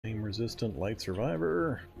resistant light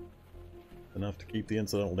survivor. Enough to keep the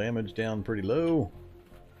incidental damage down pretty low.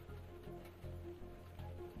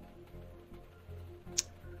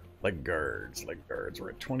 Leg guards, leg guards.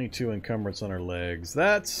 We're at 22 encumbrance on our legs.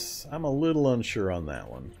 I'm a little unsure on that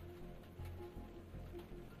one.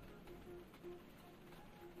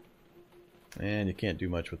 And you can't do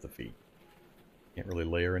much with the feet. Can't really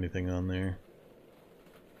layer anything on there.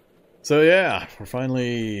 So yeah, we're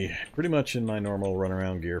finally pretty much in my normal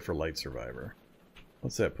runaround gear for light survivor.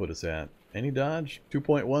 What's that put us at? Any dodge?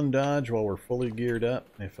 2.1 dodge while we're fully geared up.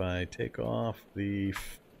 If I take off the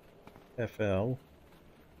FL,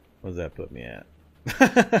 what does that put me at?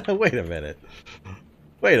 Wait a minute.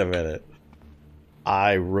 Wait a minute.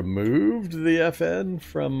 I removed the FN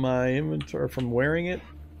from my inventory, from wearing it?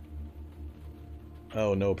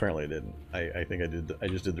 Oh no, apparently I didn't. I think I did. I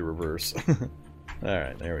just did the reverse.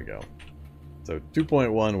 Alright, there we go. So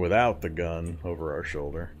 2.1 without the gun over our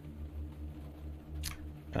shoulder.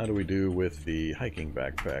 How do we do with the hiking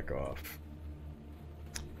backpack off?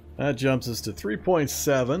 That jumps us to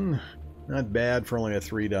 3.7. Not bad for only a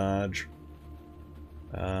 3 dodge.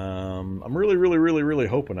 I'm really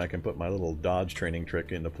hoping I can put my little dodge training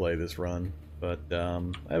trick into play this run. But I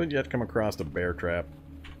haven't yet come across a bear trap.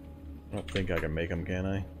 I don't think I can make them, can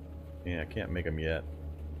I? Yeah, I can't make them yet.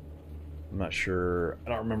 I'm not sure. I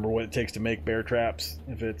don't remember what it takes to make bear traps.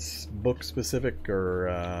 If it's book specific or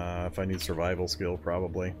if I need survival skill,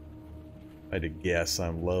 probably. If I had to guess,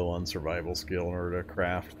 I'm low on survival skill in order to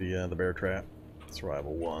craft the bear trap.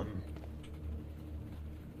 Survival 1.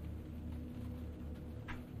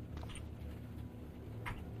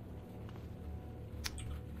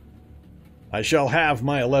 I shall have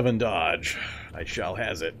my 11 dodge. I shall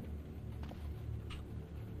has it.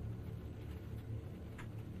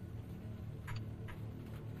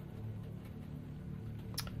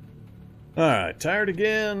 Alright, tired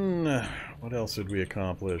again. What else did we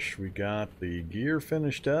accomplish? We got the gear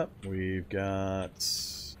finished up. We've got...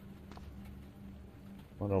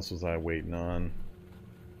 What else was I waiting on?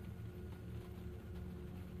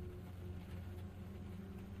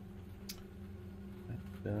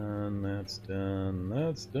 That's done, that's done,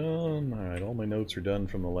 that's done. Alright, all my notes are done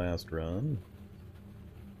from the last run.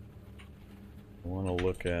 I want to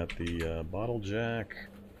look at the bottle jack.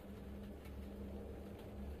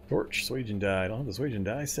 Torch, Swage and Die. I don't have the Swage and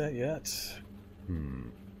Die set yet.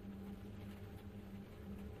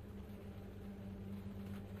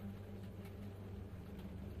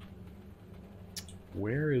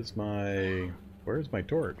 Where's my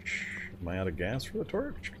torch? Am I out of gas for the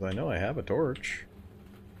torch? Because I know I have a torch.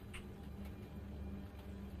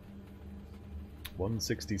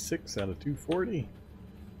 166 out of 240.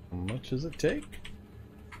 How much does it take?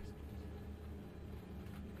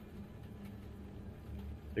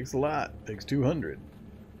 Takes a lot. Takes 200.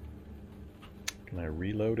 Can I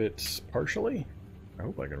reload it partially? I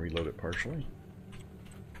hope I can reload it partially.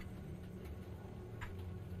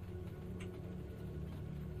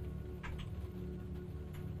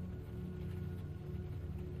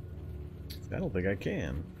 I don't think I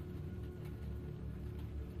can.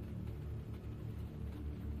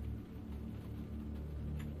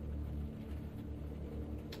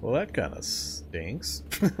 Well, that kind of stinks.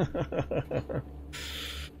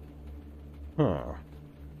 Huh.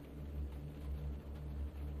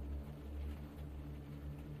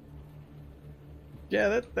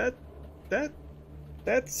 Yeah,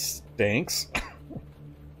 that stinks.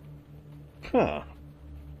 Huh.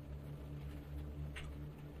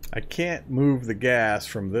 I can't move the gas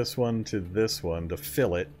from this one to this one to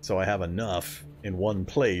fill it, so I have enough in one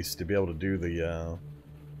place to be able to do the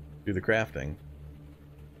crafting.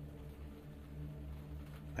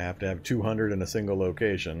 I have to have 200 in a single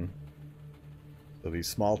location. So these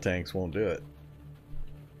small tanks won't do it.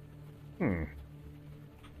 I don't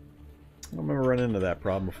remember running into that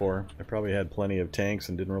problem before. I probably had plenty of tanks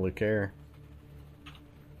and didn't really care.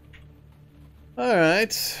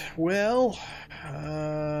 Alright, well,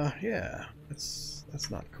 yeah,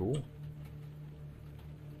 that's not cool.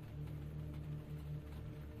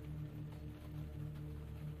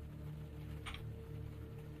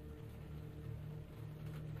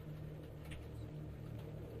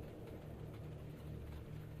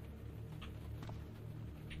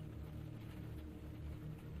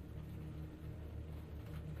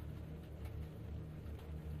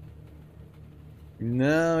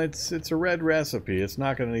 No, it's a red recipe. It's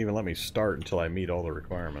not going to even let me start until I meet all the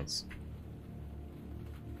requirements.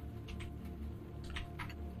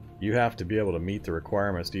 You have to be able to meet the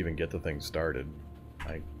requirements to even get the thing started.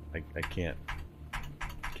 I can't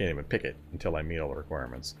even pick it until I meet all the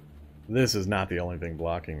requirements. This is not the only thing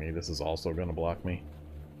blocking me. This is also going to block me.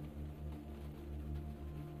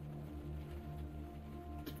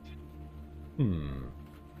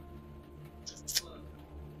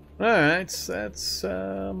 Alright, that's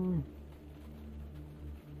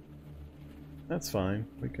fine.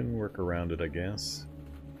 We can work around it, I guess.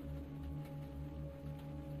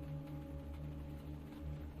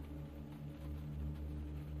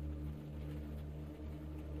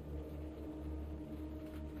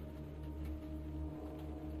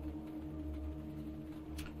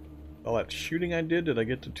 All that shooting I did I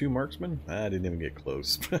get to 2 marksmen? I didn't even get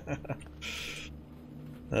close.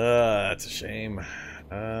 That's a shame.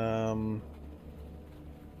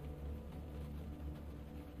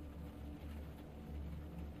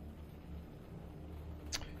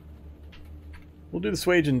 We'll do the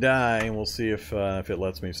swage and die, and we'll see if it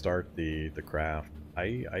lets me start the craft.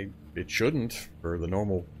 It shouldn't, per the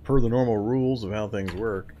normal rules of how things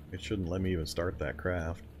work. It shouldn't let me even start that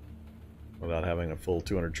craft without having a full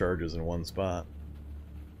 200 charges in one spot.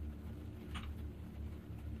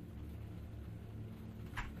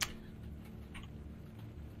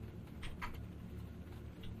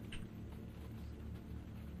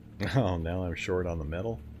 Oh, now I'm short on the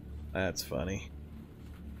metal? That's funny.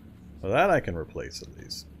 Well, that I can replace at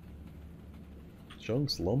least.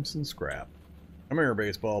 Chunks, lumps, and scrap. Come here,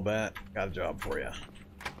 baseball bat. Got a job for you.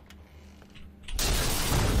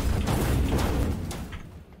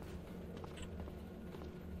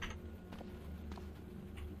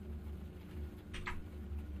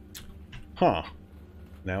 Huh.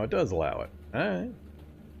 Now it does allow it. Alright.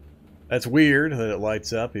 That's weird that it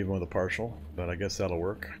lights up even with a partial, but I guess that'll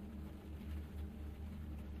work.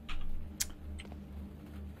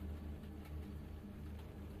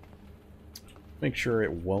 Make sure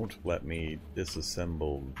it won't let me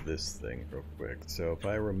disassemble this thing real quick. So if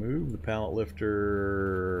I remove the pallet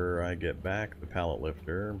lifter, I get back the pallet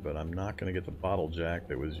lifter, but I'm not going to get the bottle jack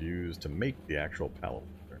that was used to make the actual pallet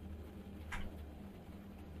lifter.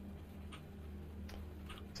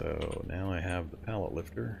 So now I have the pallet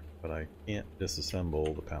lifter, but I can't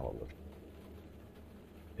disassemble the pallet lifter.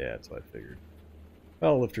 Yeah, that's what I figured.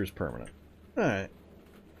 Pallet lifter is permanent. Alright.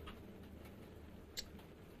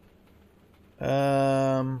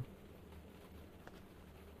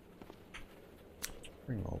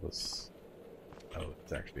 Bring all this. Oh,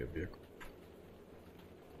 it's actually a vehicle.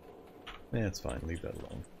 Yeah, it's fine. Leave that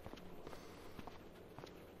alone.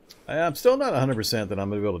 I'm still not 100% that I'm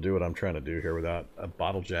going to be able to do what I'm trying to do here without a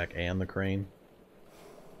bottle jack and the crane.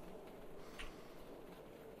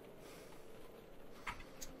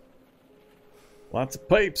 Lots of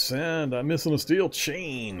pipes, and I'm missing a steel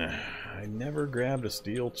chain. I never grabbed a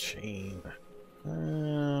steel chain.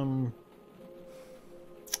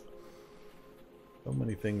 So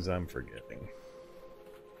many things I'm forgetting.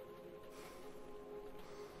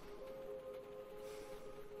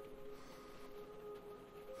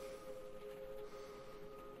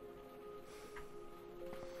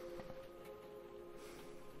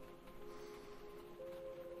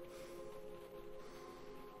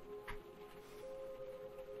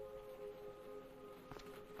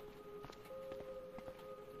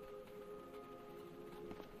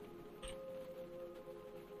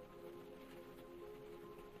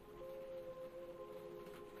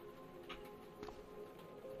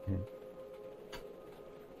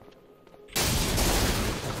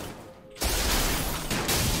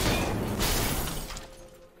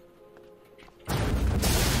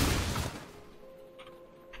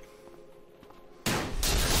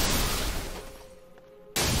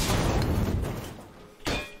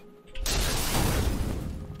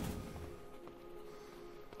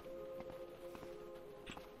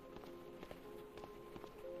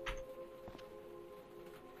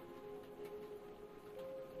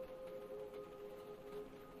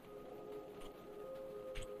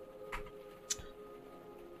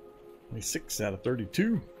 Only 6 out of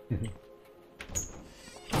 32.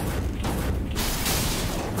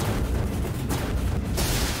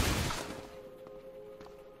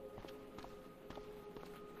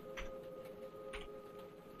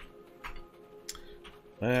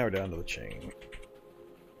 Now we're down to the chain.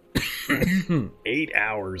 8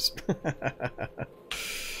 hours.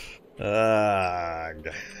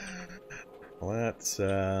 Let's,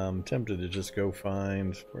 I'm tempted to just go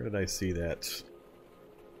find, where did I see that?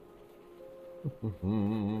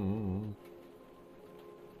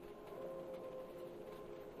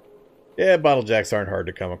 Yeah, bottle jacks aren't hard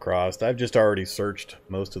to come across. I've just already searched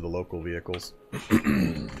most of the local vehicles.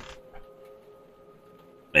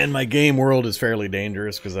 And my game world is fairly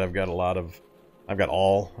dangerous because I've got all the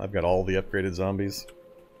upgraded zombies.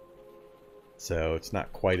 So it's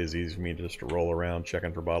not quite as easy for me just to roll around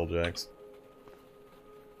checking for bottle jacks.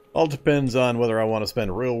 All depends on whether I want to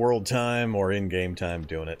spend real-world time or in-game time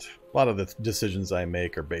doing it. A lot of the decisions I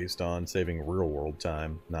make are based on saving real-world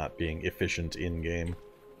time, not being efficient in-game.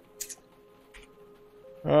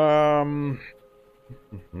 How do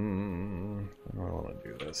I want to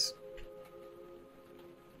do this?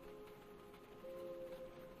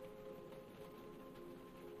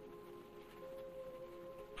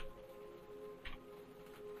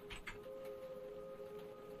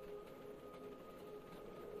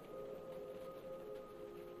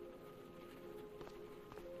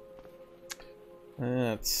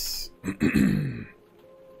 That's...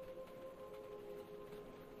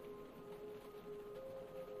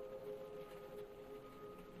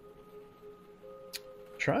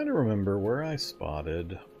 Trying to remember where I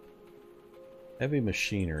spotted heavy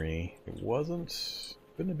machinery. It wasn't...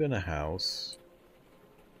 couldn't have been a house.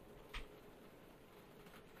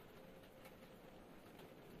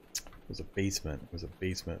 It was a basement. It was a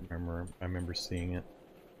basement. I remember seeing it.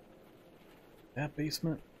 That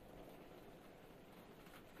basement?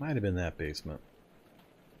 Might have been that basement.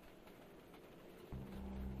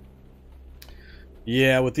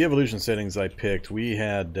 Yeah, with the evolution settings I picked, we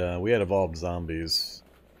had evolved zombies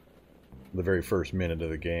the very first minute of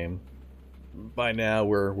the game. By now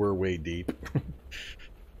we're way deep.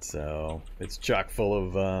 So it's chock full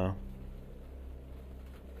of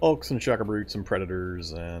hulks and shockerbrutes and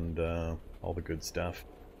predators and all the good stuff.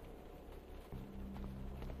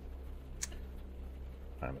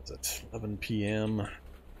 Time is it? 11 p.m.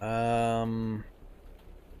 Alright,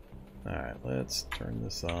 let's turn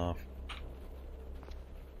this off.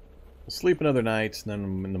 We'll sleep another night, and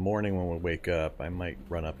then in the morning when we wake up, I might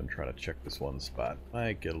run up and try to check this one spot.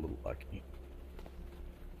 Might get a little lucky.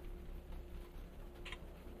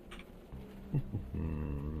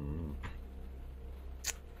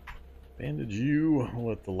 Bandage you, we'll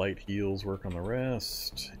let the light heals work on the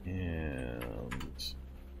rest, and...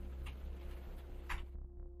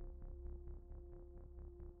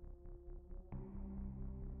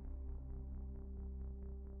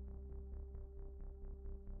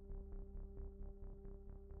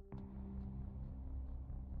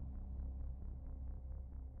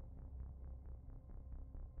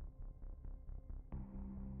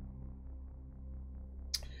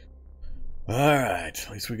 Alright,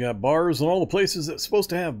 at least we got bars in all the places that's supposed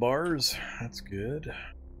to have bars. That's good.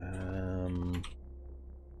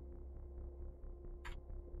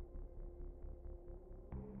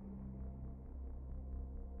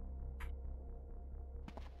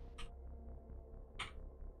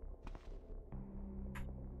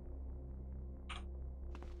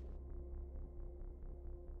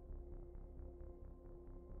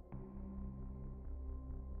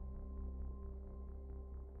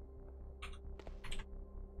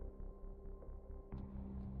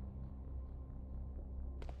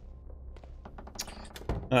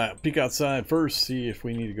 Alright, peek outside first, see if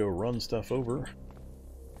we need to go run stuff over.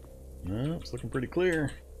 No, it's looking pretty clear.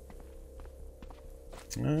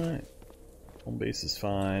 Alright. Home base is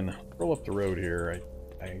fine. Roll up the road here.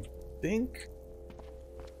 I think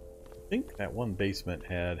that one basement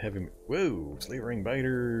had heavy... Whoa! Slavering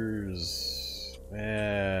biters!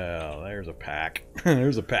 Well, there's a pack.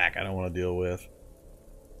 There's a pack I don't want to deal with.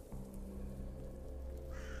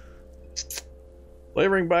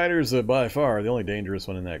 Slavering biters are by far the only dangerous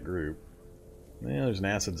one in that group. Yeah, there's an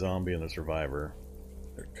acid zombie and a survivor.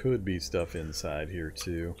 There could be stuff inside here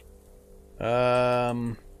too.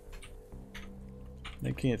 They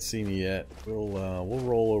can't see me yet. We'll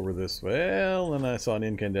roll over this. Well, and I saw an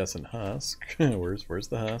incandescent husk. Where's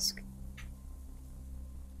the husk?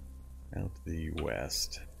 Out to the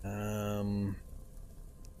west. Now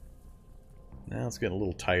it's getting a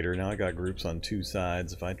little tighter. Now I got groups on two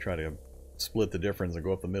sides. If I try to split the difference and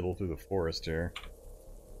go up the middle through the forest here.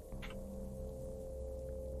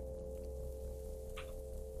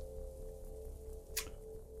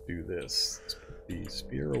 Do this. Let's put the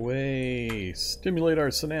spear away. Stimulate our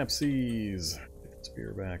synapses. Get the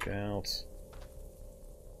spear back out.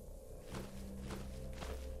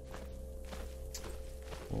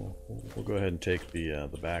 We'll go ahead and take the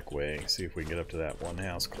back way. See if we can get up to that one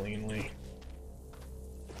house cleanly.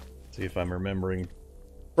 See if I'm remembering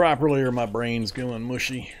properly or my brain's going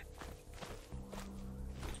mushy.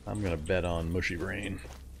 I'm gonna bet on mushy brain.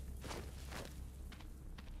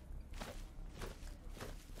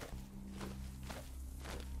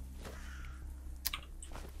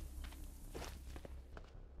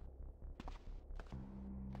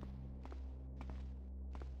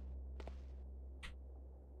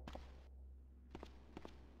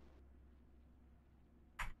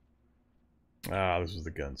 Ah, this is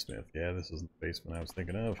the gunsmith. Yeah, this is the basement I was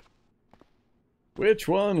thinking of. Which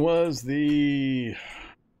one was that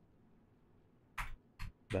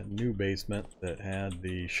new basement that had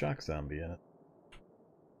the shock zombie in it?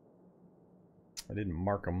 I didn't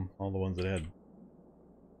mark them, all the ones that had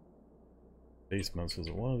basements. Was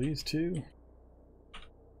it one of these two?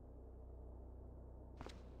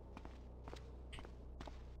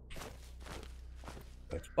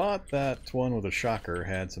 I thought that one with a shocker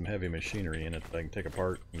had some heavy machinery in it that I can take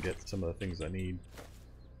apart and get some of the things I need.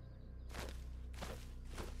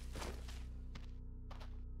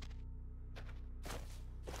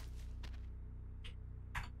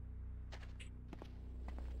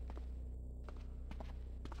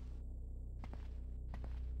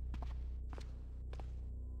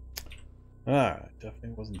 Ah, it definitely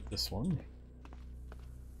wasn't this one.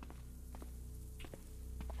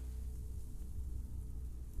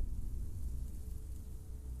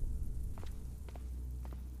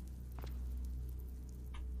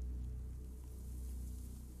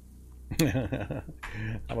 How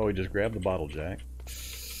about we just grab the bottle jack?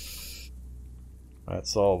 That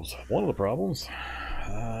solves one of the problems.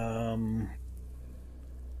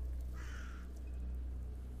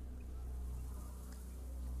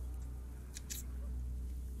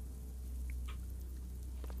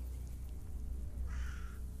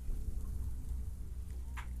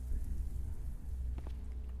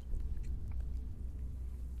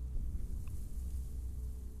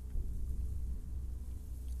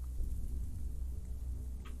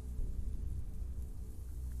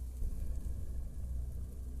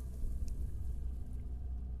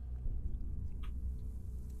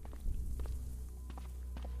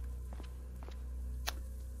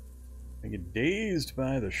 I get dazed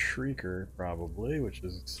by the Shrieker, probably, which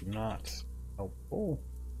is not helpful.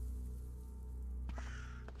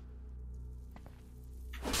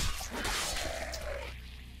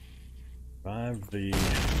 Survive the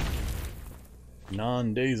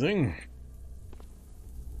non-dazing.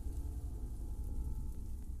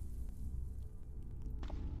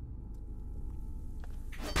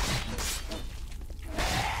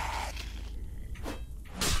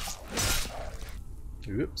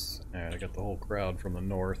 Oops. Alright, I got the whole crowd from the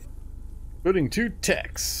north, including 2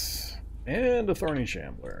 techs and a thorny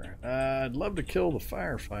shambler. I'd love to kill the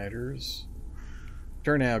firefighters,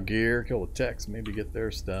 turn out gear, kill the techs, maybe get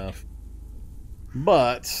their stuff.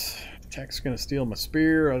 But tech's gonna steal my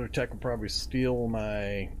spear, other tech will probably steal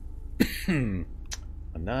my a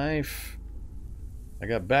knife. I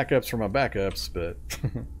got backups for my backups, but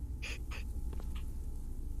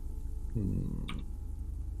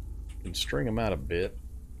can string them out a bit.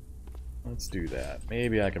 Let's do that.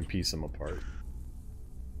 Maybe I can piece them apart.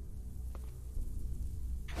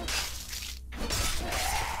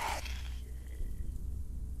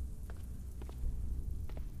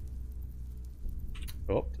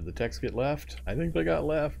 Oh, did the techs get left? I think they got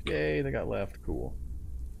left. Yay, they got left. Cool.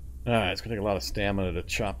 Alright, it's gonna take a lot of stamina to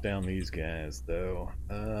chop down these guys, though.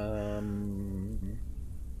 Yeah,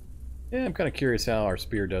 I'm kind of curious how our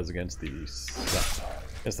spear does against the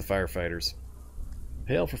firefighters.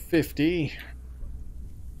 Hail for 50.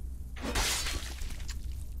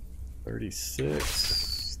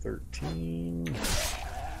 36. 13.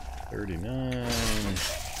 39.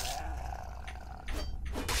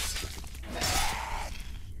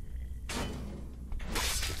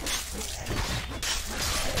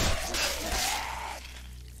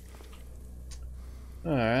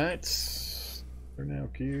 Alright. We're now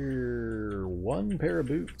gear 1 pair of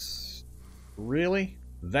boots. Really?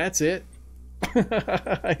 That's it?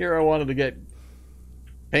 Here I wanted to get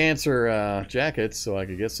pants or jackets so I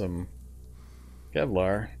could get some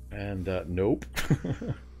Kevlar, and nope.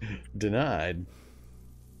 Denied.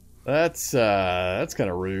 That's kind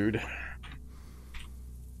of rude.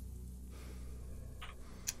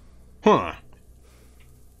 Huh.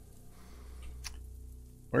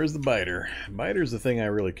 Where's the biter? Biter's the thing I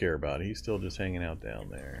really care about. He's still just hanging out down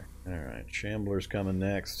there. Alright, Shambler's coming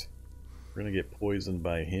next. We're gonna get poisoned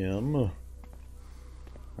by him.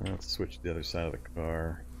 Let's switch to the other side of the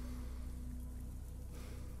car.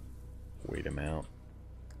 Wait him out.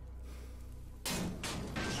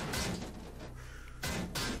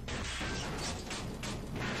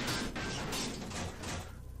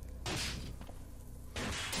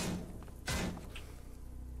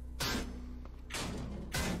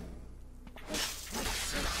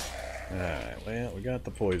 Alright, well, we got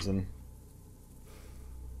the poison.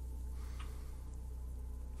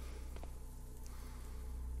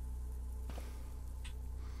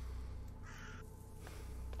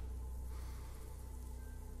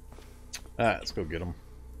 Alright, let's go get them.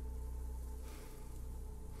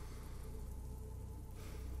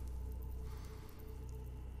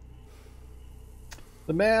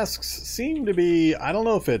 The masks seem to be... I don't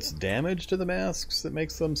know if it's damage to the masks that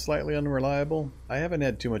makes them slightly unreliable. I haven't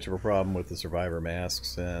had too much of a problem with the Survivor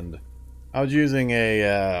masks, and I was using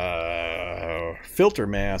a filter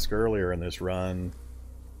mask earlier in this run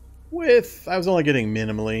with... I was only getting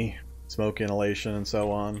minimally smoke inhalation and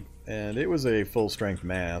so on, and it was a full-strength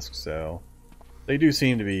mask, so they do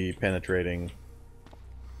seem to be penetrating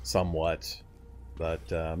somewhat, but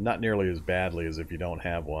not nearly as badly as if you don't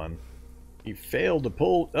have one. He failed to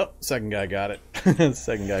pull... Oh, second guy got it.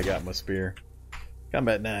 Second guy got my spear.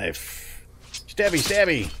 Combat knife. Stabby,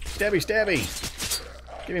 stabby! Stabby,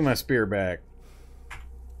 stabby! Give me my spear back.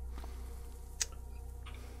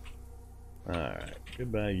 Alright,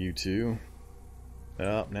 goodbye you two.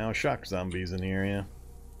 Oh, now shock zombies in the area.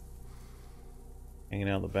 Hanging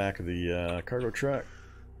out in the back of the cargo truck.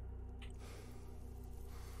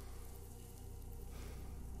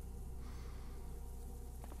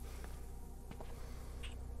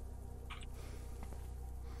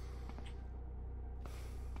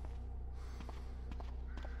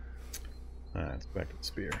 Alright, let's go back to the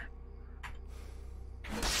spear.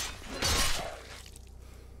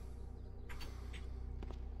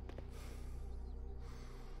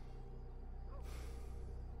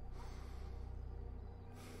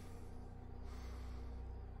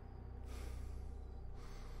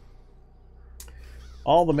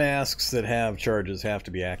 All the masks that have charges have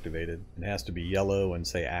to be activated. It has to be yellow and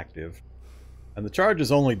say active. And the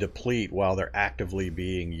charges only deplete while they're actively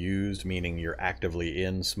being used, meaning you're actively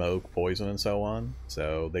in smoke, poison, and so on.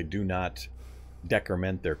 So they do not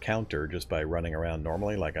decrement their counter just by running around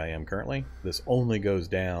normally like I am currently. This only goes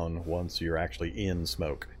down once you're actually in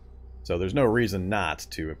smoke. So there's no reason not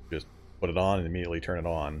to just put it on and immediately turn it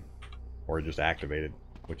on. Or just activate it,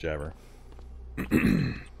 whichever.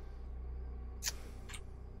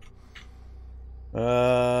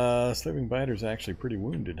 Sleeping Biter's actually pretty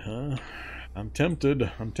wounded, huh? I'm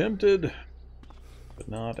tempted, but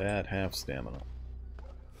not at half stamina.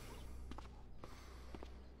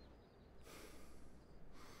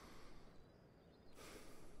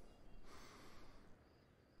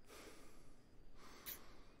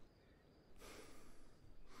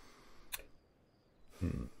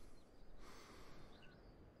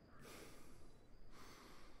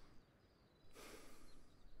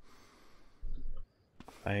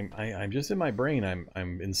 I'm just in my brain.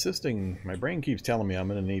 I'm insisting. My brain keeps telling me I'm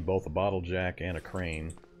going to need both a bottle jack and a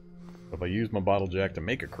crane. If I use my bottle jack to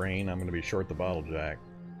make a crane, I'm going to be short the bottle jack.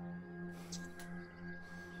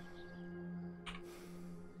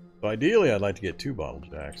 So ideally, I'd like to get 2 bottle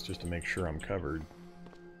jacks just to make sure I'm covered.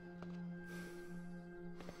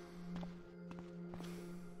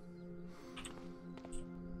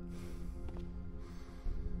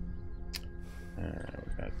 Alright,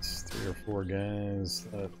 we got 3 or 4 guys.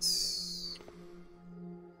 Let's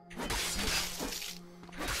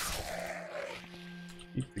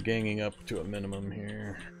keep the ganging up to a minimum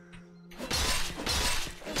here.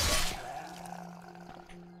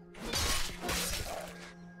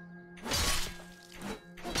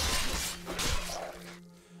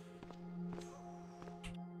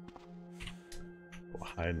 We'll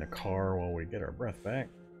hide in the car while we get our breath back.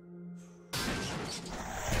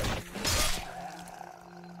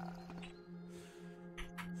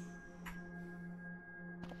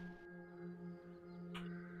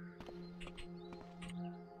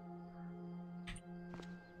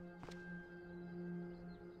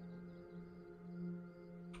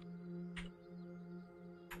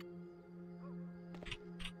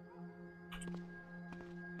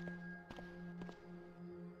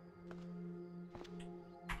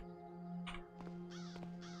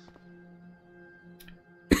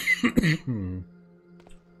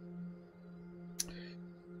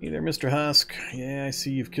 Hey there, Mr. Husk. Yeah, I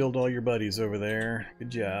see you've killed all your buddies over there. Good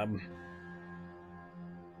job.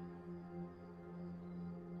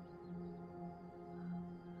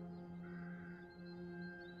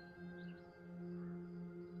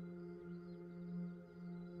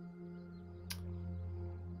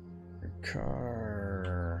 Your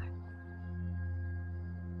car.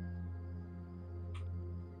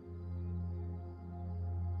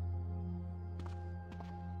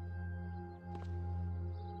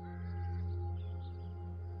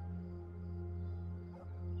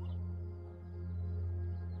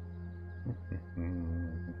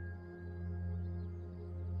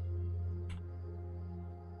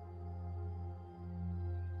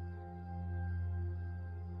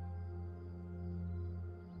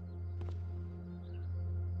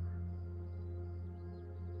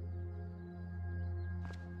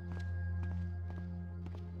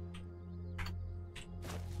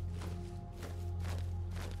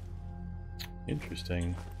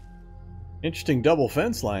 Interesting. Interesting double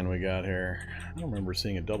fence line we got here. I don't remember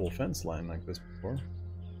seeing a double fence line like this before.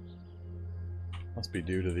 Must be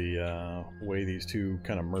due to the way these two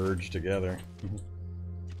kind of merge together.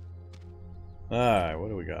 Alright, what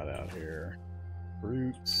do we got out here?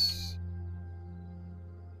 Brutes.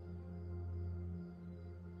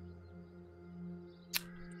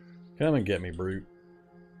 Come and get me, Brute.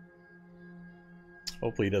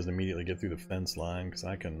 Hopefully he doesn't immediately get through the fence line, because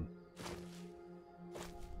I can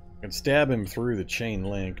stab him through the chain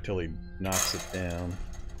link till he knocks it down.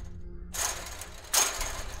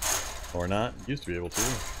 Or not. Used to be able to.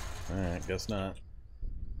 Alright, guess not.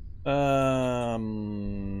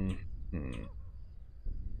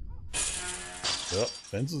 Oh,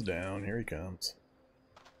 fence is down. Here he comes.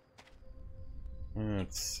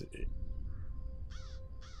 Let's see.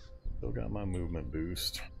 Still got my movement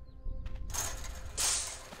boost.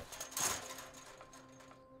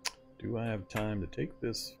 Do I have time to take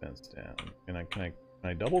this fence down? Can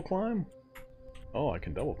I double climb? Oh, I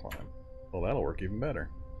can double climb. Well, that'll work even better.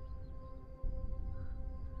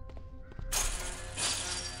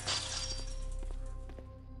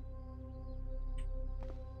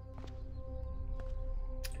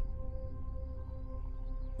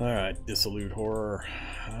 Alright, Dissolute Horror.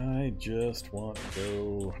 I just want to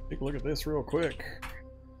go take a look at this real quick.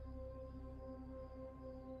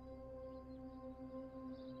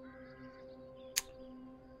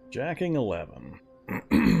 Jacking 11.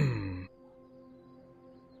 The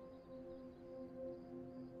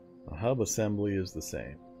hub assembly is the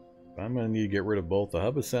same. I'm going to need to get rid of both the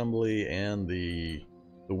hub assembly and the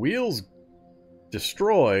wheels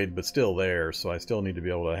destroyed, but still there, so I still need to be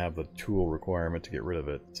able to have the tool requirement to get rid of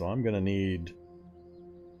it. So I'm going to need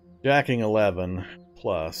jacking 11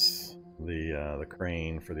 plus the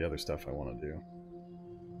crane for the other stuff I want to do.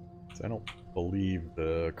 So I don't believe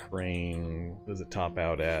the crane, what does it top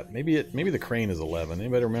out at? Maybe the crane is 11.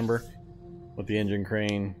 Anybody remember what the engine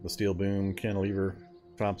crane, the steel boom cantilever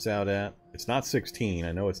tops out at? It's not 16.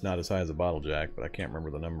 I know it's not as high as a bottle jack, but I can't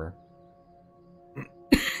remember the number.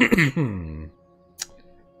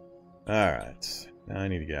 Alright, now I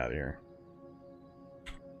need to get out of here.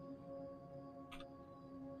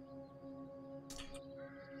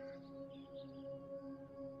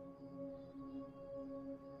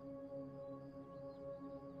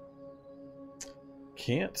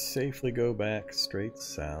 Can't safely go back straight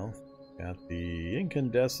south. Got the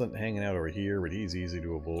incandescent hanging out over here, but he's easy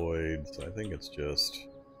to avoid, so I think it's just...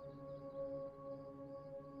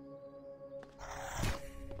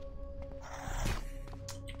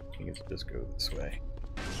 just go this way.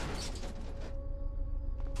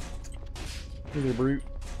 Hey there, Brute.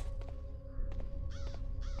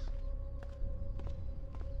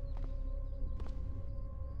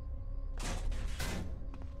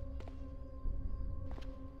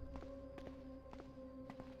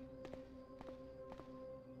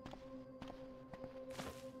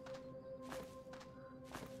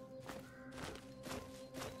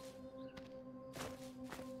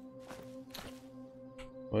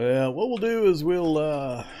 Well, what we'll do is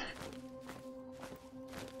we'll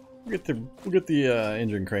get the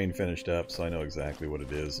engine crane finished up, so I know exactly what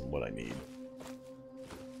it is and what I need.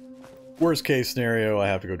 Worst case scenario, I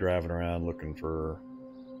have to go driving around looking for...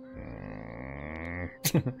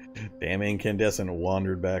 Damn, incandescent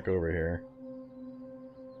wandered back over here.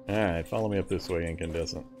 Alright, follow me up this way,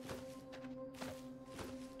 incandescent.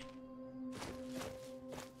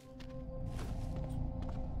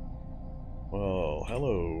 Whoa,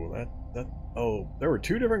 hello. Oh, there were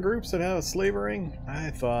two different groups that had a slavering? I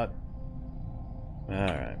thought...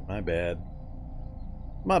 Alright, my bad.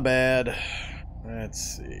 My bad.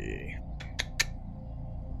 Let's see.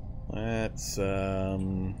 Let's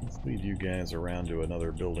lead you guys around to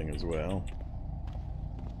another building as well.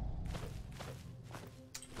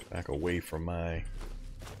 Back away from my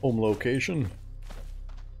home location.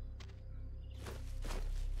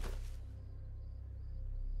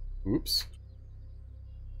 Oops.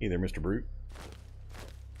 Hey there, Mr. Brute.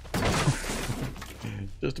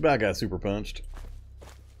 Just about got super punched.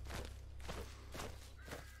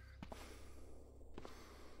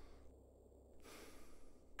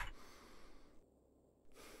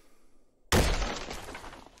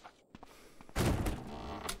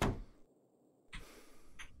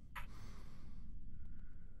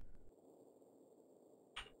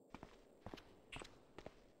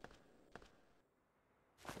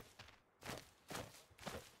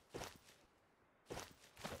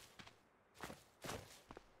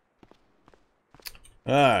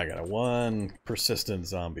 I got one persistent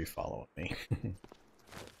zombie following me.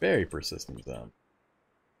 Very persistent zombie.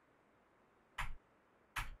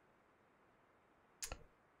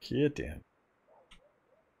 Get in.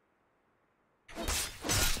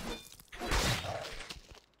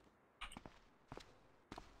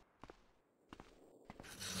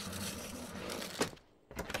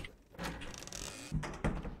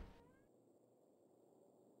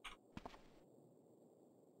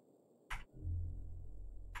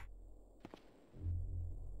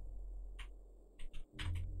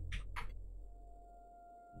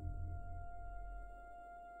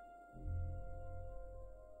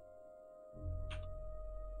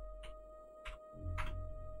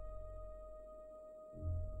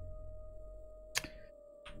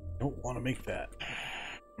 Don't want to make that.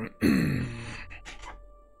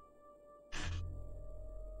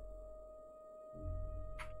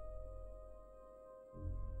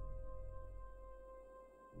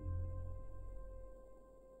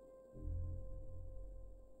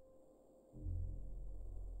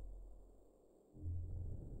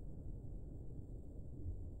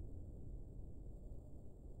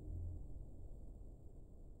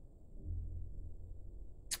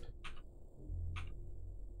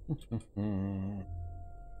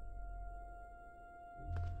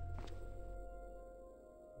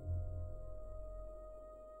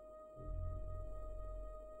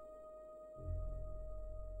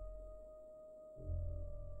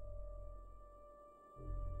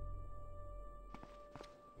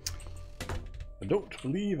 I don't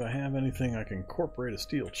believe I have anything I can incorporate a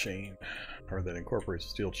steel chain, or that incorporates a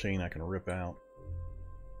steel chain I can rip out.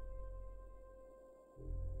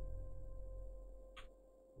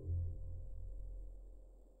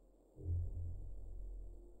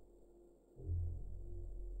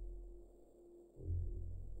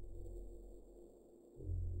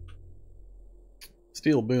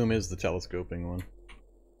 Steel boom is the telescoping one.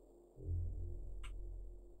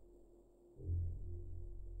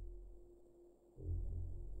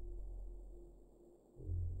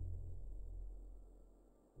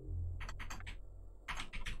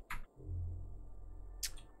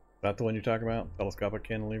 That the one you're talking about? Telescopic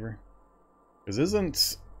cantilever? Because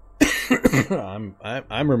isn't I'm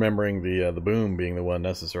remembering the boom being the one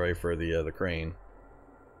necessary for the crane.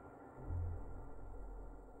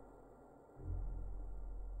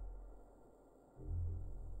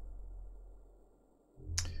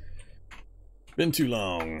 Been too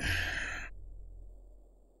long.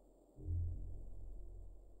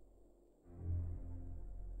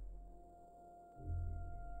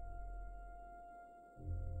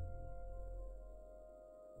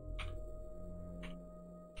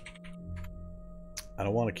 I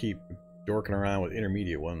don't want to keep dorking around with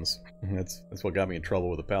intermediate ones. That's what got me in trouble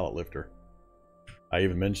with the pallet lifter. I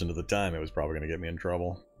even mentioned at the time it was probably going to get me in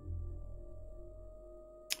trouble.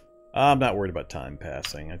 I'm not worried about time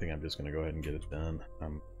passing. I think I'm just going to go ahead and get it done. I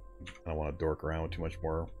don't want to dork around with too much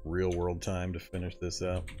more real-world time to finish this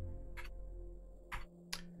up.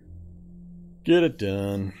 Get it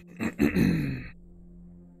done.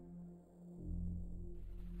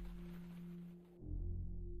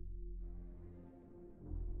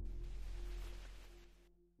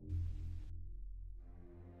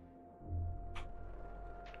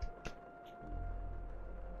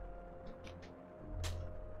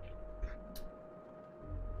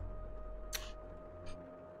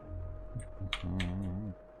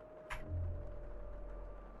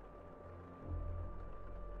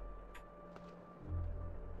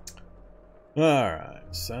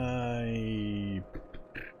 Alright,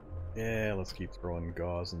 yeah, let's keep throwing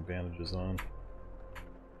gauze and bandages on.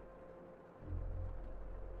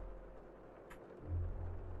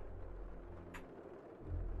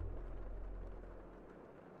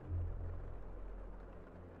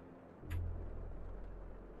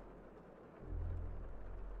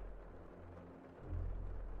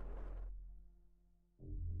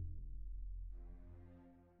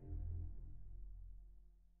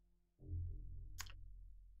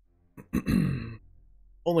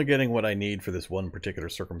 Only getting what I need for this one particular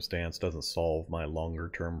circumstance doesn't solve my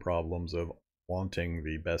longer-term problems of wanting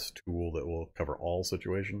the best tool that will cover all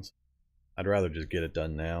situations. I'd rather just get it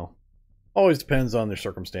done now. Always depends on the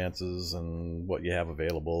circumstances and what you have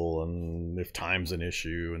available and if time's an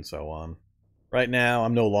issue and so on. Right now,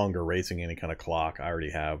 I'm no longer racing any kind of clock. I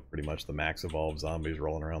already have pretty much the max evolved zombies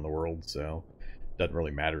rolling around the world, so it doesn't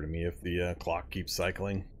really matter to me if the clock keeps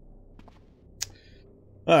cycling.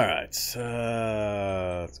 Alright,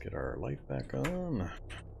 let's get our light back on.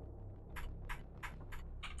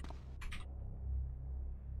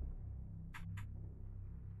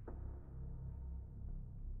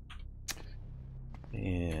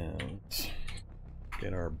 And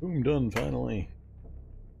get our boom done finally.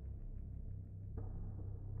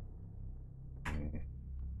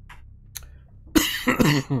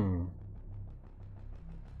 Maybe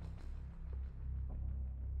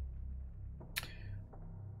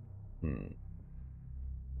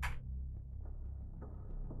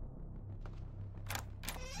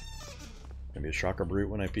a shocker brute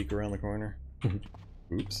when I peek around the corner.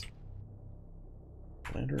 Oops.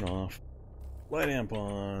 Lantern off. Light amp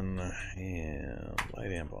on. And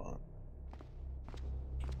light amp on.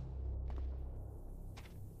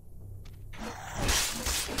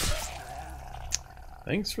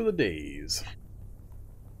 Thanks for the days.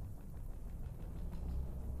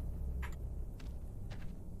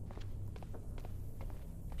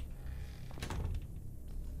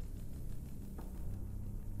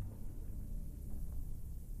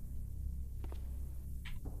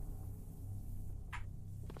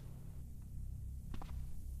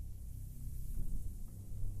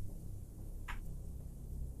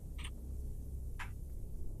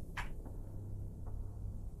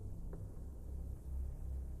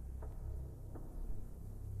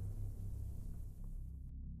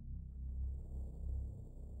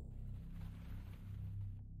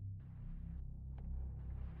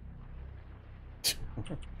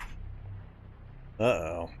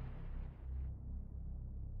 Uh-oh.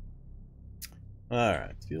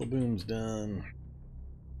 Alright, steel boom's done.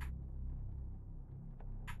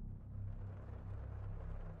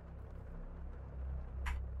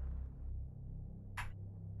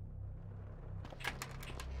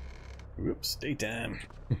 Whoops, daytime.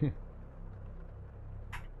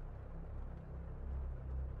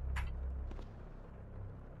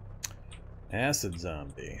 Acid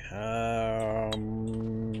zombie.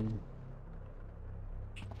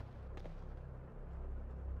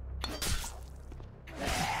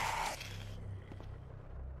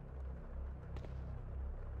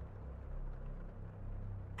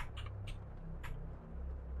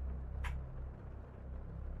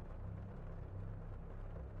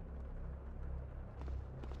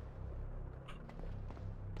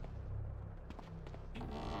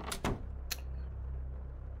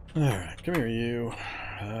 Alright, come here, you.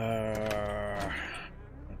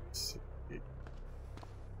 Let's see.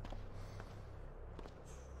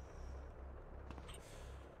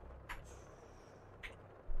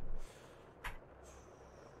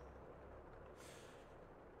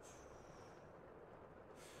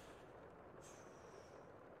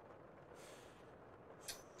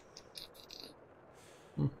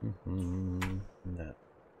 No.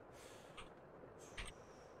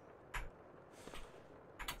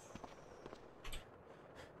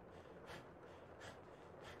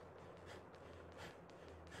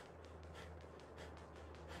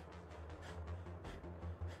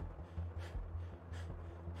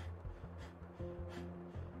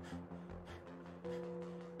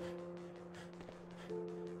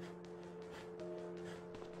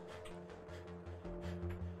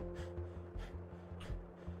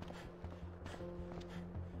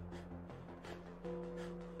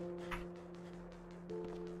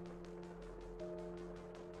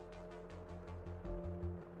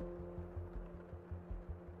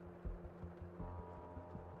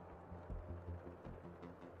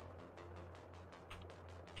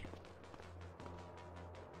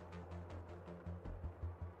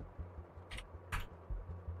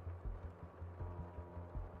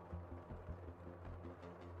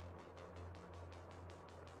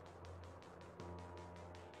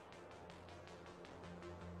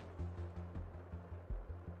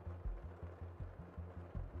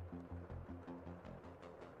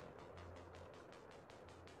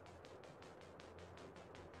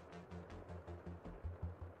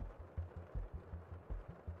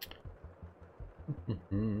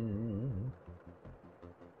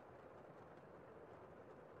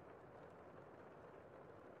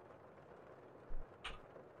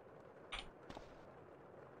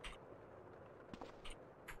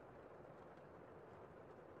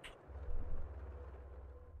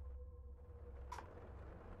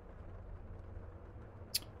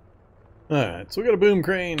 Alright, so we got a boom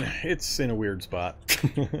crane. It's in a weird spot.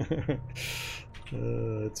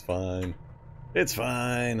 It's fine. It's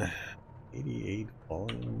fine. 88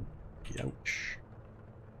 volume. Youch.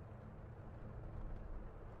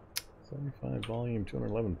 75 volume,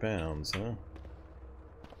 211 pounds, huh?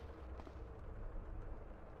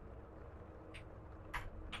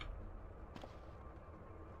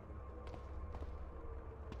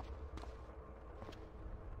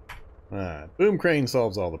 Alright, boom crane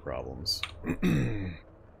solves all the problems.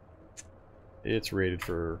 It's rated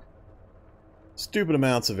for stupid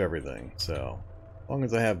amounts of everything, so as long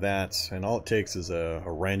as I have that, and all it takes is a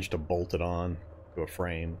wrench to bolt it on to a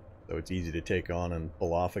frame, so it's easy to take on and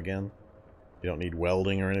pull off again. You don't need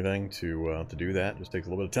welding or anything to do that. It just takes a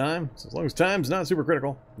little bit of time. So as long as time's not super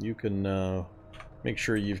critical, you can make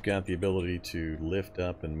sure you've got the ability to lift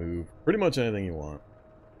up and move pretty much anything you want.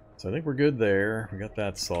 So I think we're good there. We got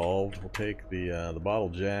that solved. We'll take the bottle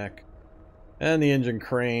jack and the engine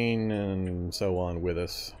crane and so on with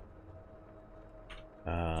us.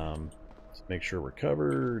 Let's make sure we're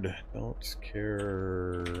covered. Don't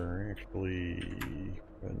care. Actually,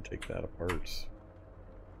 go ahead and take that apart.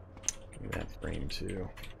 Give me that frame too.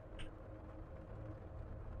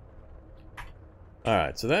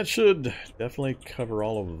 Alright, so that should definitely cover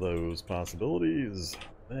all of those possibilities.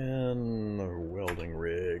 Then a welding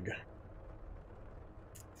rig.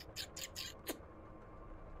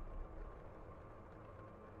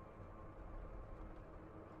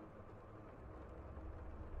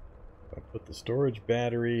 I put the storage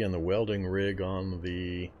battery and the welding rig on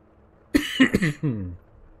the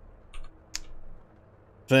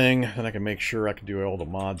thing, then I can make sure I can do all the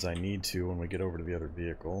mods I need to when we get over to the other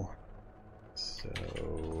vehicle. So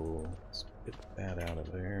let's get that out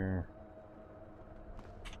of there.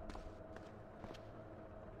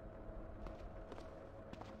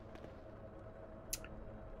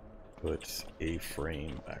 Put a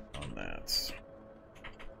frame back on that.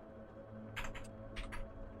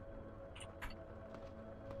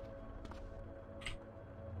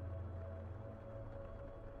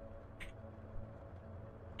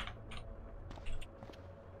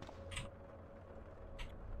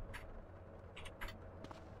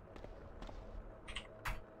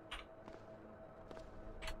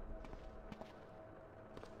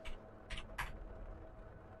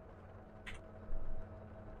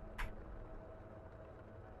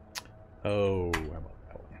 Oh, how about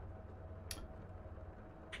that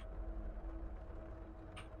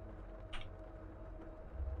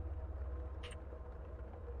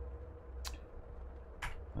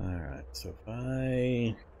one? Alright, so if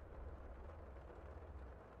I...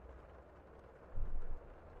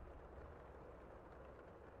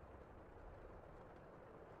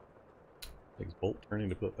 takes bolt turning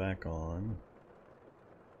to put back on.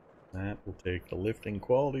 That will take the lifting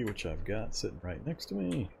quality, which I've got sitting right next to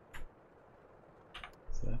me.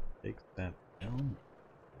 So that takes that down.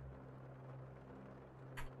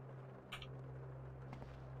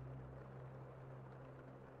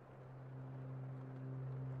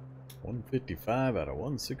 $155 out of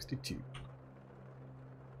 162.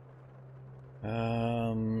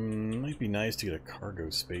 Might be nice to get a cargo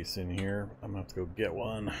space in here. I'm gonna have to go get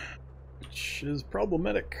one, which is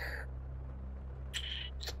problematic.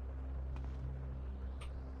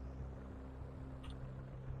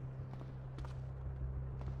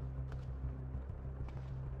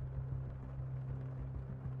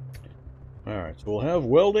 Alright, so we'll have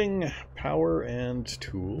welding, power, and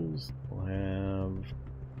tools. We'll have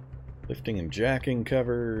lifting and jacking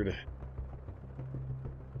covered.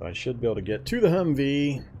 I should be able to get to the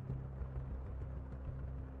Humvee.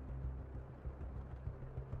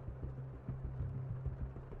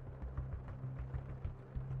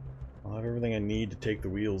 I'll have everything I need to take the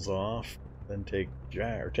wheels off, then take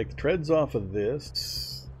the treads off of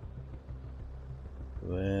this.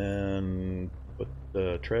 Then put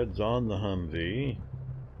the treads on the Humvee.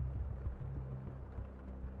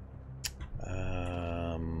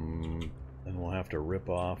 Then we'll have to rip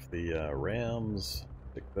off the rams,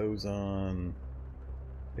 stick those on.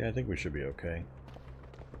 Yeah, I think we should be okay.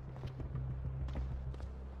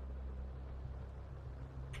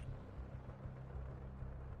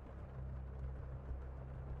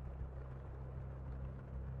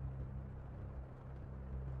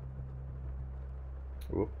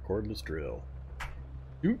 Whoop, cordless drill.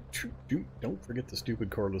 Don't forget the stupid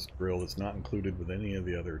cordless drill that's not included with any of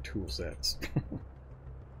the other tool sets.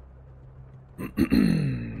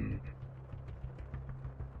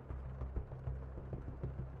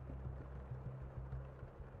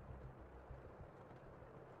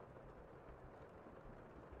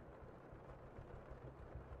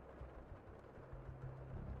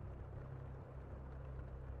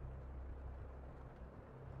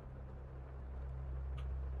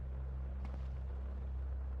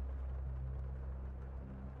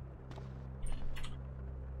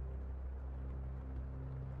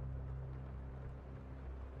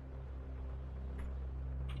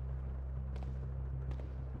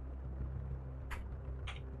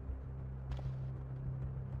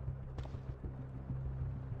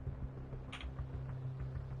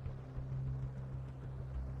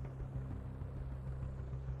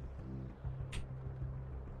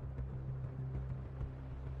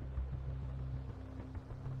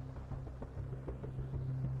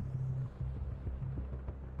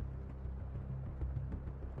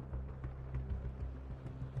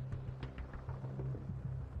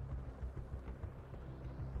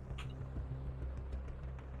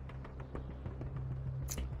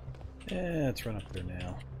 Yeah, let's run up there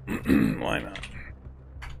now. Why not?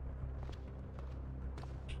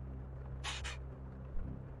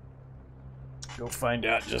 Go find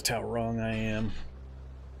out just how wrong I am.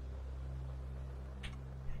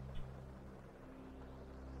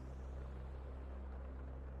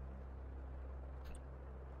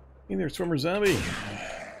 Hey there, swimmer zombie.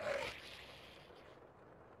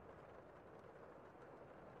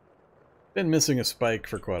 Been missing a spike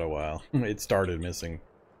for quite a while. It started missing.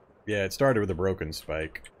 Yeah, it started with a broken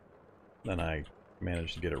spike. Then I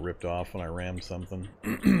managed to get it ripped off when I rammed something.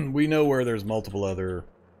 We know where there's multiple other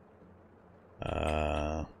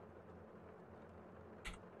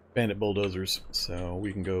bandit bulldozers, so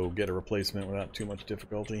we can go get a replacement without too much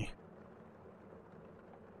difficulty.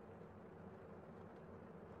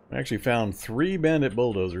 I actually found 3 bandit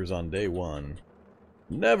bulldozers on day 1.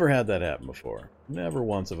 Never had that happen before. Never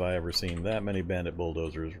once have I ever seen that many bandit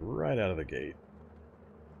bulldozers right out of the gate.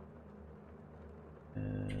 Go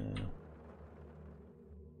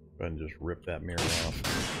ahead and just rip that mirror off.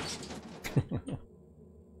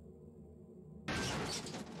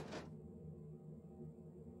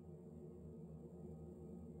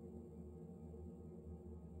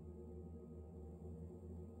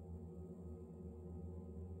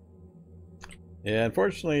 Yeah,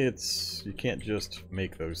 unfortunately, you can't just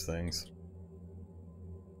make those things.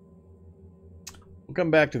 We'll come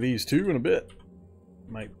back to these two in a bit.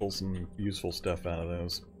 Might pull some useful stuff out of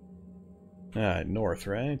those. Alright, north,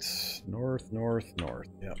 right? North, north, north.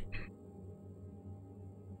 Yep.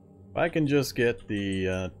 If I can just get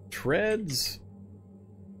the treads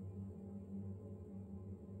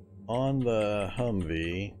on the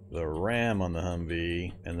Humvee, the ram on the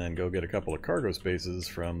Humvee, and then go get a couple of cargo spaces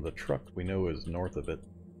from the truck we know is north of it.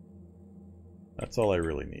 That's all I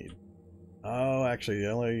really need. Oh, actually,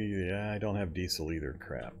 yeah, I don't have diesel either.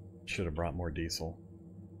 Crap. Should have brought more diesel.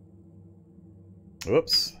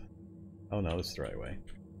 Whoops. Oh no, this is the right way.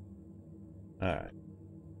 Alright.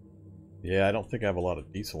 Yeah, I don't think I have a lot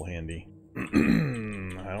of diesel handy.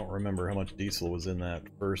 I don't remember how much diesel was in that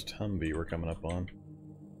first Humvee we're coming up on.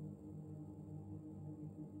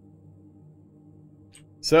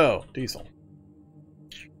 So, diesel.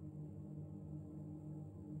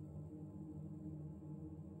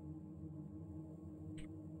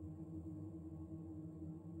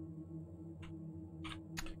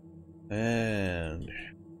 And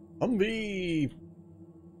Humvee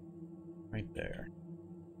right there.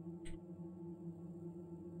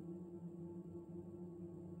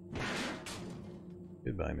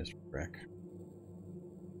 Goodbye, Mr. Wreck.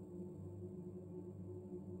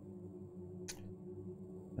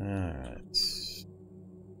 Alright.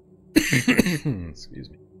 Excuse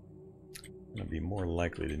me. I'm going to be more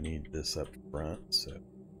likely to need this up front, so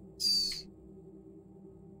let's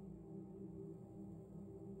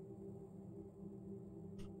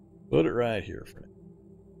put it right here for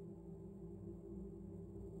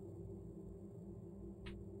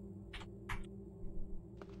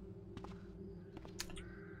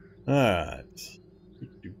now. Alright.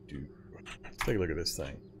 Let's take a look at this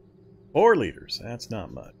thing. 4 liters. That's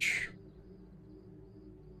not much.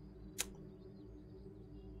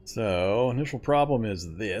 So, initial problem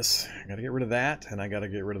is this. I gotta get rid of that, and I gotta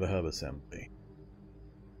get rid of the hub assembly.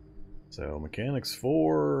 So, mechanics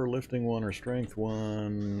 4, lifting 1 or strength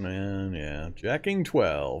 1, and yeah, jacking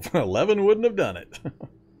 12. 11 wouldn't have done it.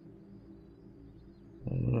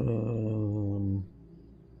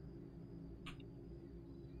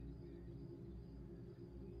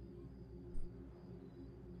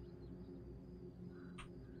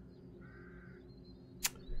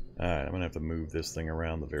 Alright, I'm going to have to move this thing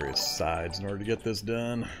around the various sides in order to get this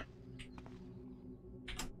done.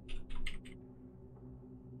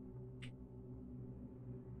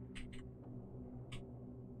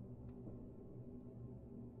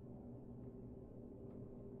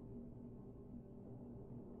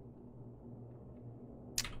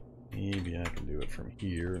 Maybe I can do it from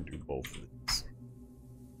here and do both of these.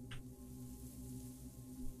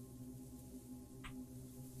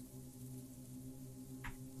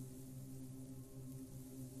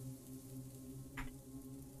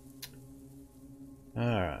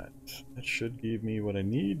 Alright, that should give me what I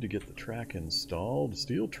need to get the track installed.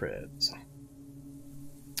 Steel treads.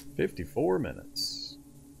 54 minutes.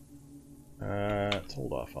 Let's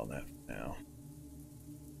hold off on that for now.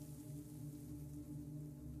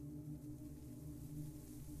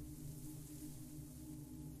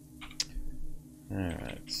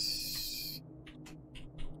 Alright.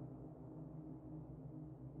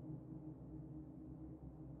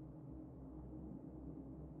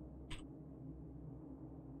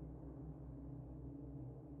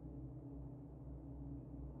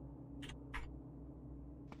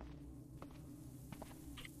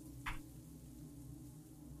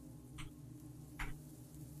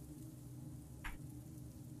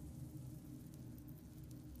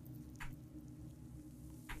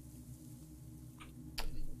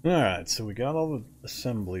 Alright, so we got all the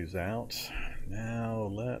assemblies out. Now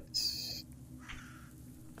let's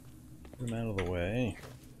get them out of the way.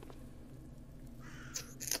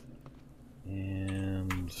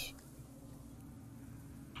 And let's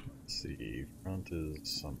see, front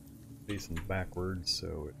is facing backwards,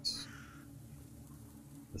 so it's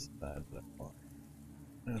this side that one.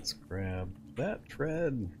 Let's grab that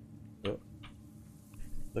tread. Oh,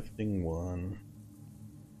 lifting one.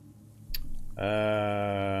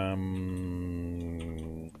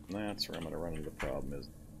 That's where I'm going to run into the problem is.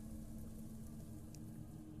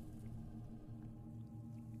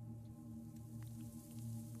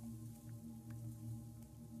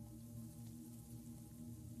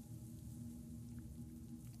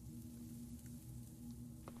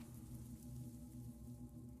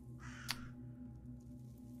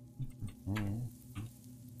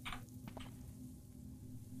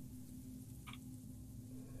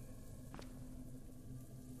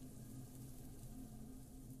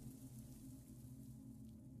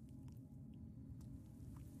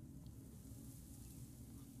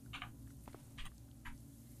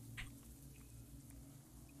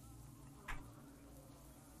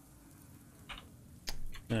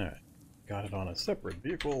 Alright, got it on a separate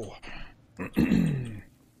vehicle. I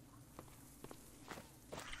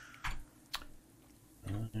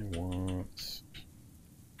want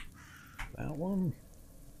that one.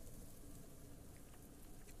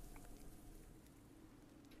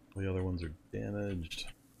 The other ones are damaged.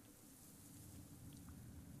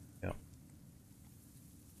 Yep.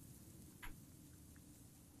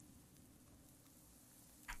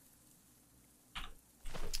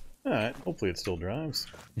 Alright, hopefully it still drives.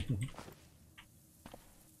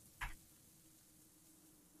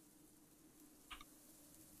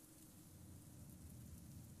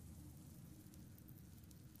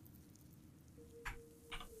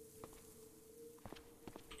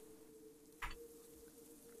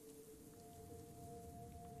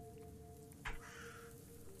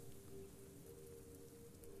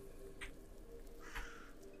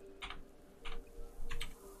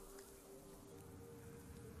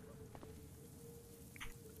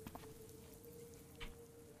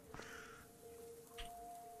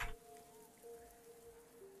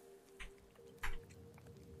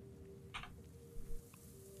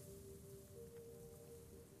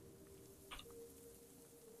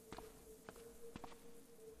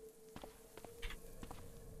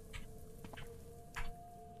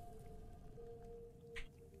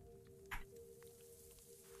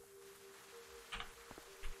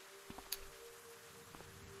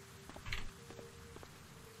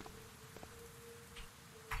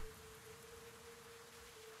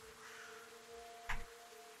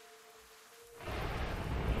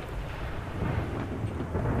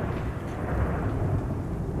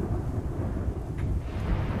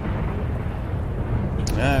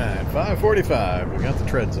 Alright, 545. We got the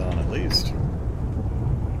treads on at least.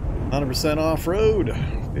 100% off-road.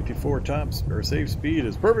 54 tops or safe speed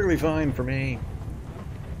is perfectly fine for me.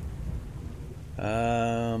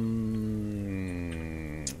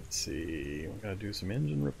 Let's see. We gotta do some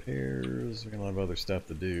engine repairs. We're gonna have other stuff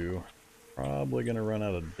to do. Probably gonna run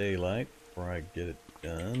out of daylight before I get it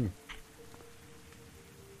done.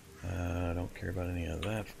 I don't care about any of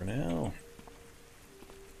that for now.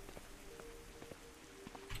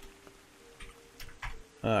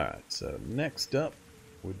 Alright, so next up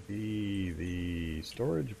would be the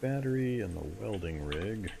storage battery and the welding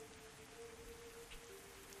rig.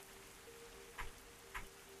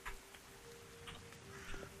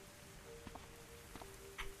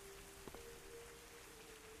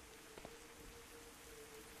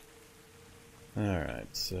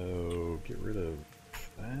 Alright, so get rid of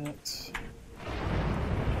that.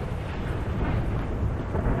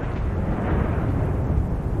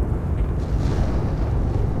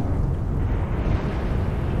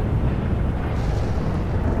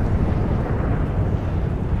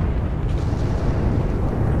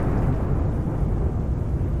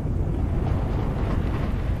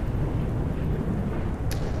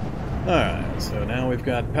 Alright, so now we've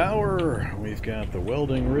got power, we've got the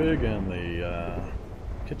welding rig and the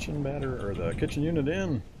kitchen or the kitchen unit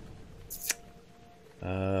in.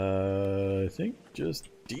 I think just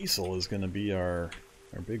diesel is going to be our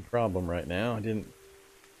big problem right now. I didn't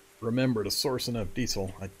remember to source enough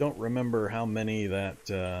diesel. I don't remember how many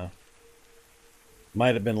that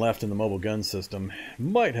might have been left in the mobile gun system.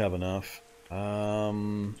 Might have enough.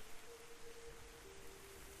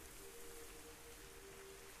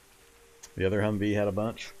 The other Humvee had a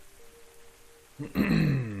bunch.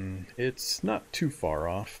 It's not too far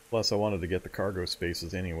off. Plus, I wanted to get the cargo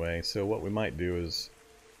spaces anyway. So what we might do is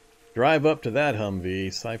drive up to that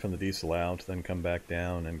Humvee, siphon the diesel out, then come back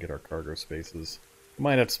down and get our cargo spaces. We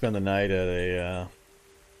might have to spend the night at a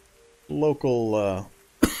local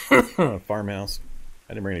farmhouse.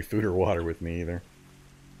 I didn't bring any food or water with me either.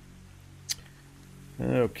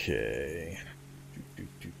 Okay.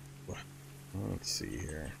 Let's see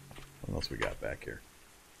here. What else we got back here?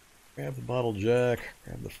 Grab the bottle jack,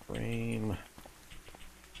 grab the frame.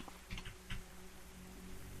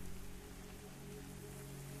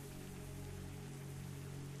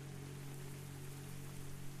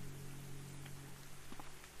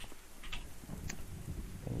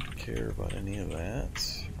 Don't care about any of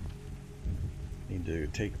that. Need to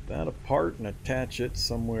take that apart and attach it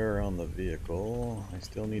somewhere on the vehicle. I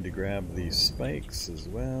still need to grab these spikes as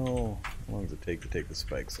well. How long does it take to take the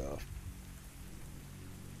spikes off?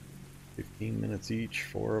 15 minutes each,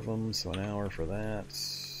 4 of them, so an hour for that.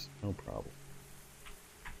 No problem.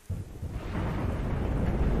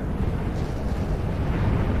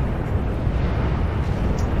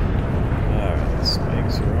 Alright, the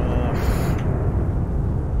spikes are off.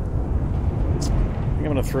 I'm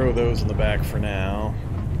going to throw those in the back for now.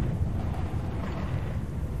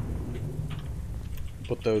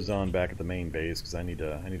 Put those on back at the main base because I need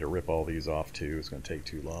to rip all these off too. It's going to take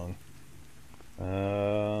too long.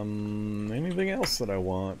 Anything else that I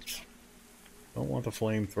want? Don't want the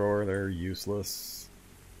flamethrower, they're useless.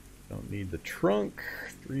 Don't need the trunk.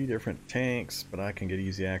 3 different tanks, but I can get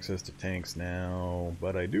easy access to tanks now.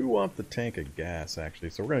 But I do want the tank of gas actually,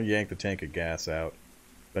 so we're going to yank the tank of gas out.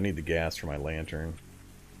 I need the gas for my lantern.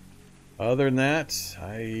 Other than that,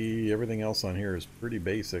 everything else on here is pretty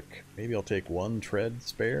basic. Maybe I'll take 1 tread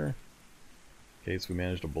spare in case we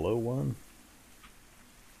manage to blow one.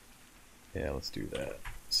 Yeah, let's do that.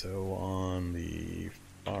 So on the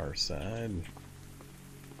far side,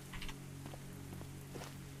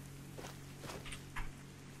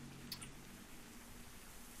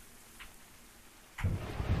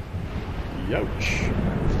 youch.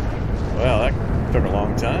 Well, that took a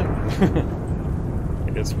long time.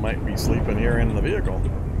 I guess might be sleeping here in the vehicle.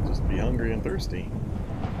 Just be hungry and thirsty.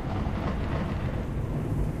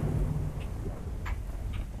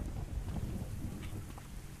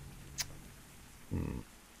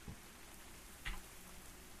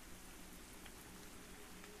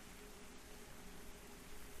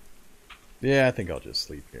 Yeah, I think I'll just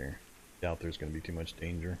sleep here. Doubt there's going to be too much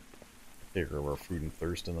danger. Take care of our food and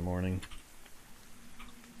thirst in the morning.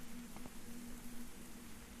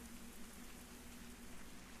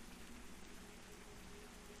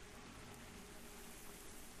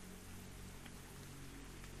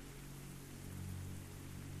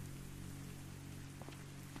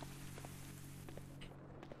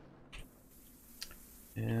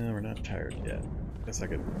 Yeah, we're not tired yet. Guess I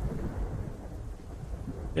could...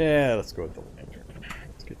 Yeah, let's go with the lantern.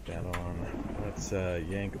 Let's get that on. Let's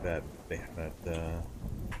yank that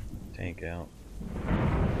tank out.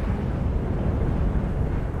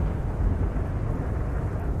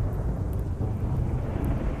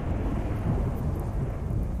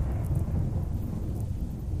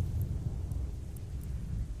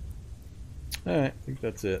 Alright, I think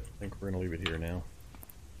that's it. I think we're going to leave it here now.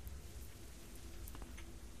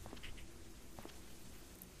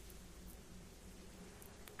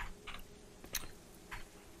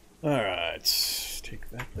 Alright, take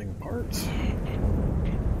that thing apart.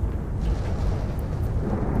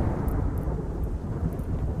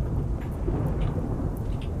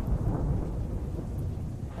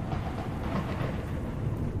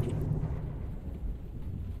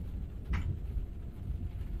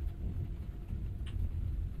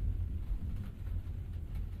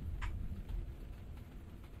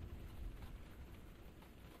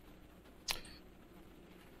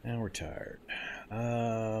 Now we're tired.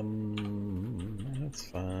 That's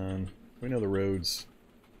fine. We know the road's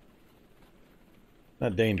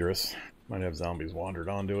not dangerous. Might have zombies wandered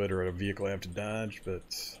onto it or a vehicle I have to dodge, but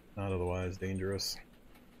not otherwise dangerous.